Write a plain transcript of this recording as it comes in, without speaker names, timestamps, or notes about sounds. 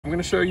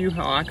gonna show you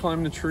how I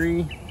climb the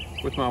tree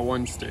with my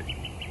one stick.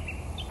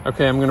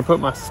 Okay, I'm gonna put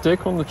my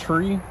stick on the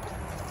tree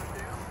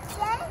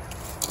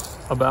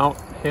about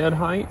head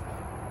height.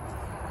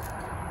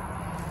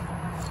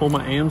 Pull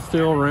my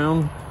Amstel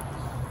around,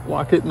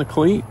 lock it in the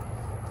cleat.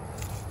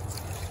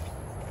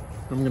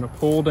 I'm gonna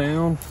pull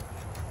down,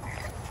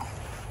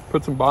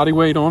 put some body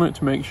weight on it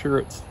to make sure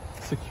it's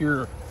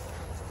secure.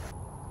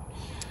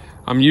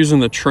 I'm using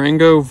the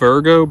Trango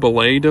Virgo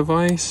belay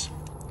device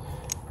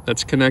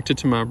that's connected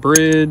to my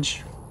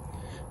bridge.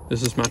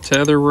 This is my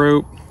tether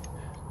rope,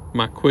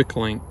 my quick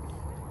link.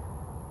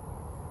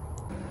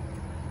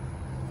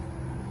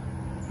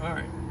 All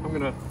right, I'm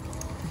gonna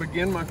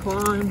begin my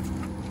climb,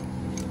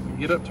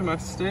 get up to my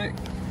stick.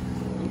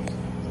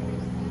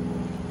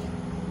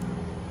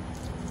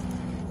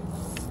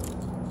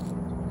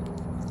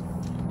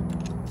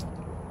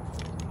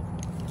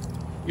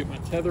 Get my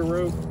tether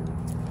rope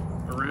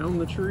around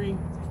the tree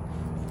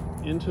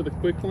into the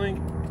quick link.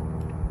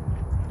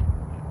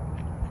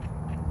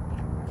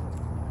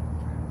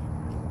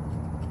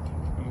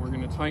 And we're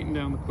going to tighten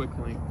down the quick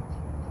link,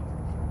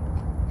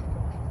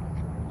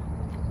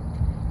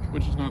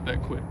 which is not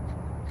that quick.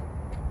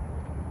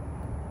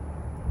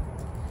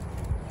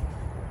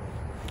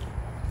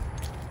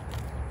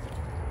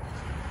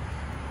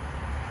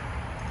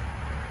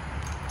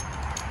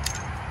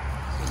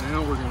 So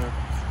now we're going to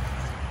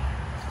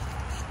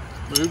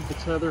move the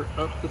tether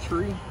up the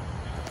tree.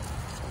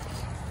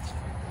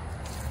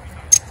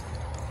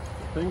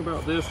 The thing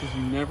about this is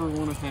you never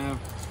want to have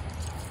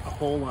a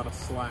whole lot of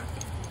slack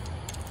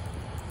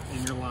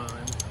in your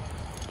line,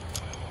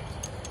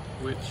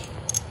 which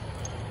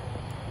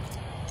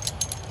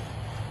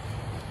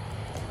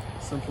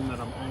is something that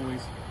I'm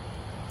always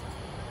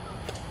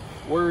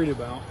worried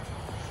about.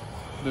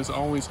 It is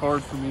always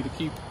hard for me to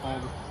keep all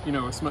the,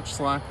 as much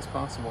slack as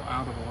possible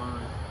out of the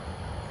line.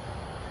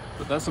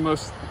 But that's the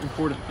most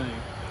important thing.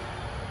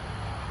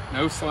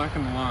 No slack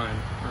in the line,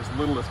 or as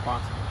little as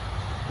possible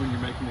when you're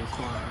making these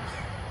climbs.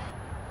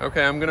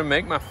 Okay, I'm gonna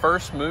make my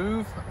first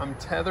move. I'm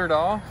tethered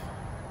off.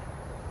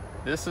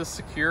 This is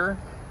secure.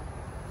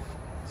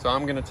 So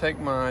I'm gonna take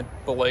my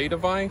belay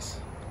device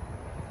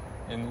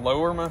and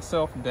lower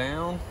myself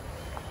down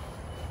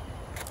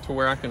to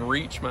where I can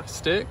reach my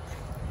stick.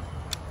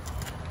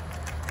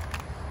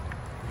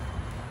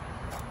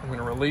 I'm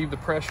gonna relieve the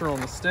pressure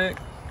on the stick,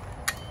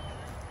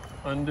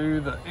 undo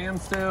the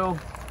Amstel.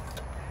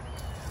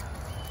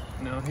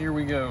 Now here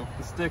we go.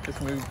 The stick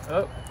has moved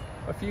up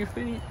a few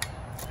feet.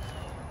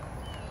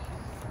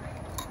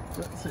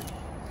 Let's see.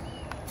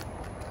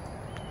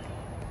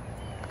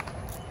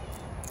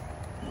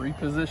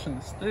 Reposition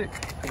the stick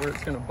to where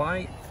it's gonna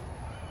bite.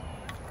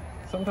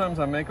 Sometimes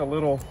I make a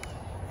little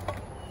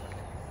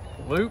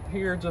loop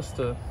here just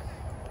to,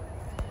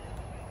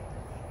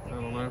 I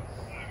don't know,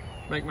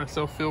 make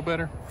myself feel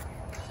better.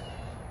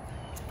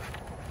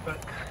 But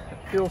it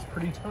feels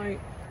pretty tight.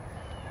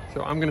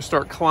 So I'm gonna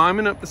start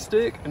climbing up the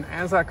stick, and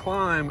as I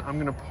climb, I'm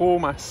gonna pull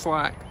my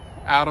slack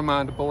out of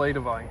my belay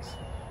device.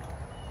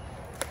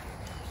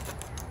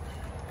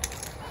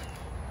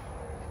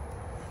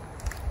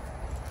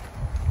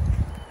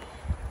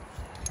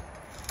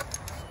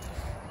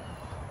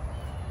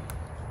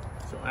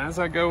 So as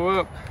I go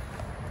up,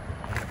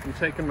 I'm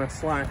taking my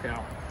slack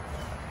out.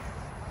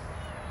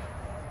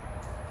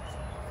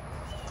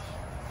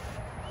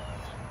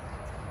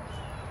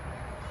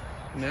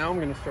 Now I'm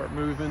gonna start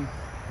moving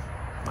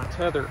my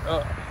tether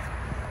up,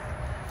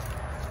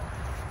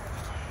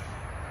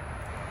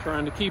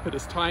 trying to keep it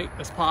as tight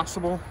as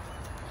possible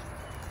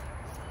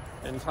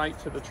and tight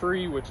to the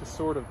tree, which is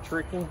sort of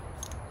tricky.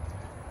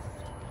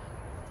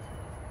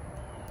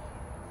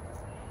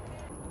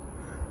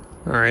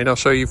 All right, I'll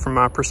show you from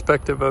my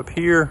perspective up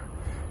here.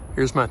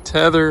 Here's my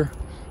tether.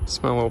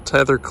 It's my little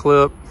tether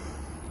clip,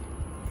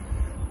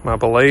 my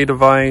belay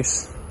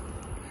device,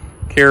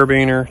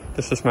 carabiner.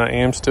 This is my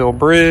Amstel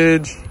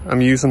bridge.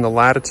 I'm using the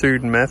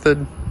latitude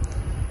method.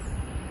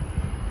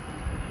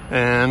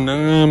 And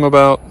I'm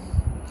about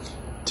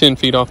 10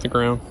 feet off the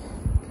ground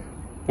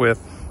with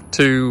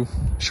 2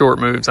 short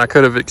moves. I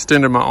could have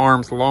extended my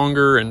arms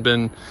longer and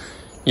been,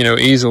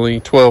 easily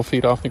 12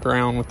 feet off the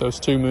ground with those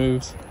 2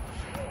 moves.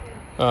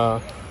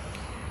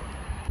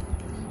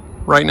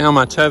 Right now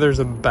my tether's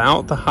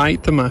about the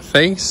height of my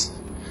face.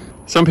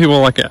 Some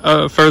people like it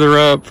further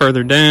up,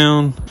 further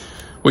down.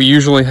 What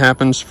usually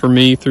happens for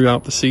me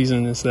throughout the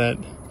season is that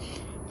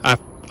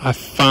I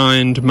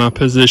find my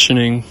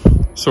positioning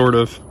sort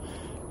of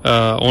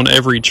on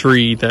every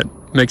tree that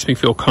makes me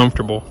feel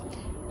comfortable.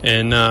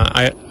 And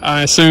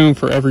I assume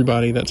for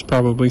everybody that's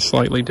probably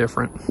slightly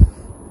different.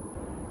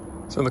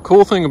 So the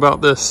cool thing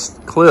about this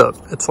clip,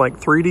 it's like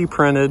 3D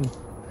printed,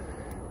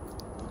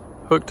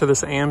 hooked to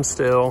this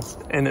Amstel,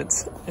 and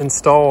it's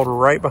installed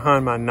right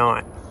behind my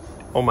knot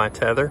on my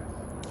tether.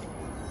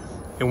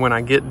 And when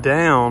I get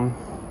down,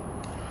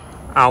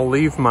 I'll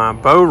leave my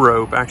bow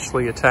rope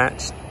actually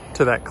attached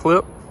to that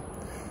clip.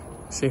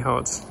 See how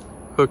it's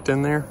hooked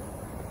in there?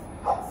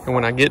 And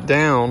when I get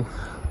down,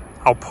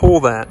 I'll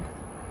pull that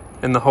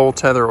and the whole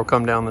tether will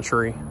come down the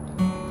tree.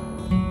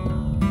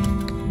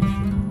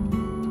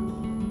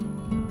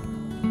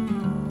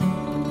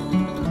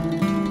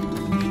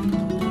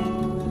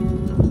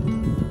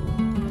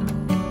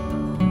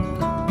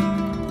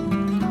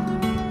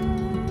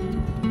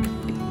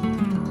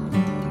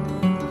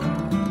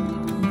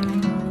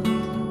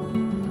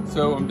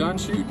 So I'm done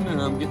shooting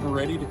and I'm getting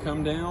ready to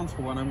come down. So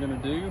what I'm gonna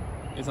do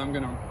is I'm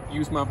gonna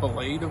use my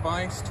belay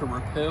device to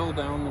rappel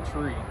down the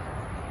tree.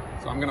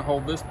 So I'm gonna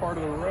hold this part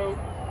of the rope,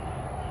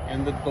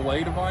 and the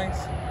belay device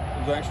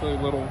is actually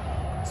a little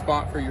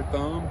spot for your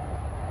thumb,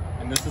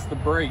 and this is the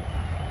brake.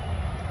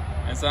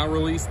 As I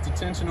release the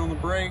tension on the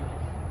brake,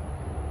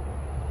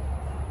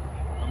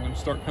 I'm gonna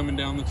start coming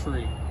down the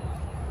tree.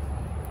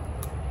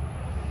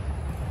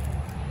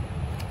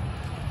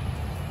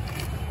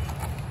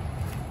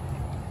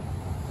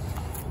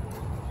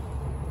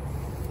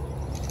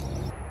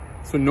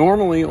 So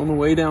normally on the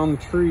way down the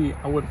tree,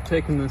 I would have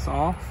taken this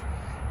off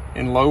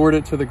and lowered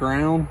it to the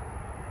ground,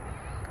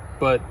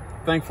 but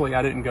thankfully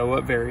I didn't go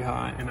up very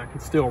high and I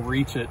could still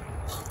reach it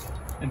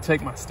and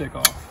take my stick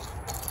off.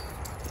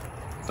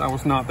 So I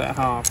was not that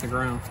high off the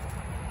ground.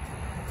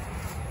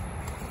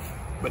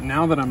 But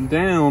now that I'm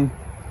down,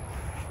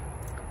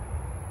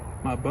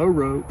 my bow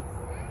rope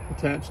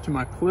attached to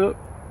my clip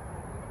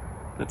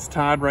that's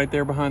tied right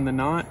there behind the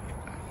knot.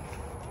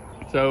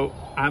 So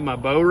I have my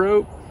bow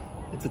rope.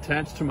 It's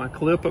attached to my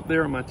clip up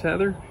there on my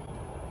tether.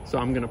 So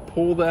I'm gonna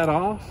pull that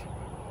off.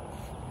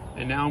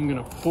 And now I'm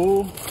gonna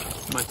pull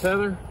my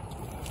tether.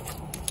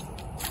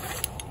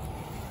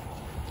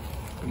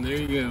 And there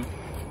you go.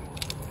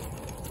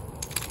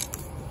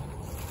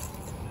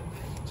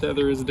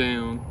 Tether is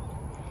down.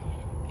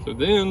 So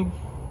then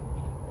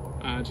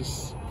I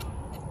just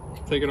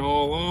take it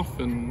all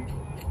off and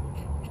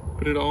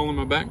put it all in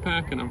my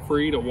backpack, and I'm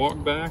free to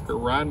walk back or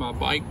ride my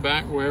bike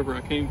back wherever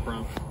I came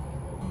from.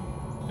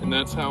 And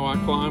that's how I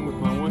climb with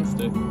my one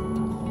stick.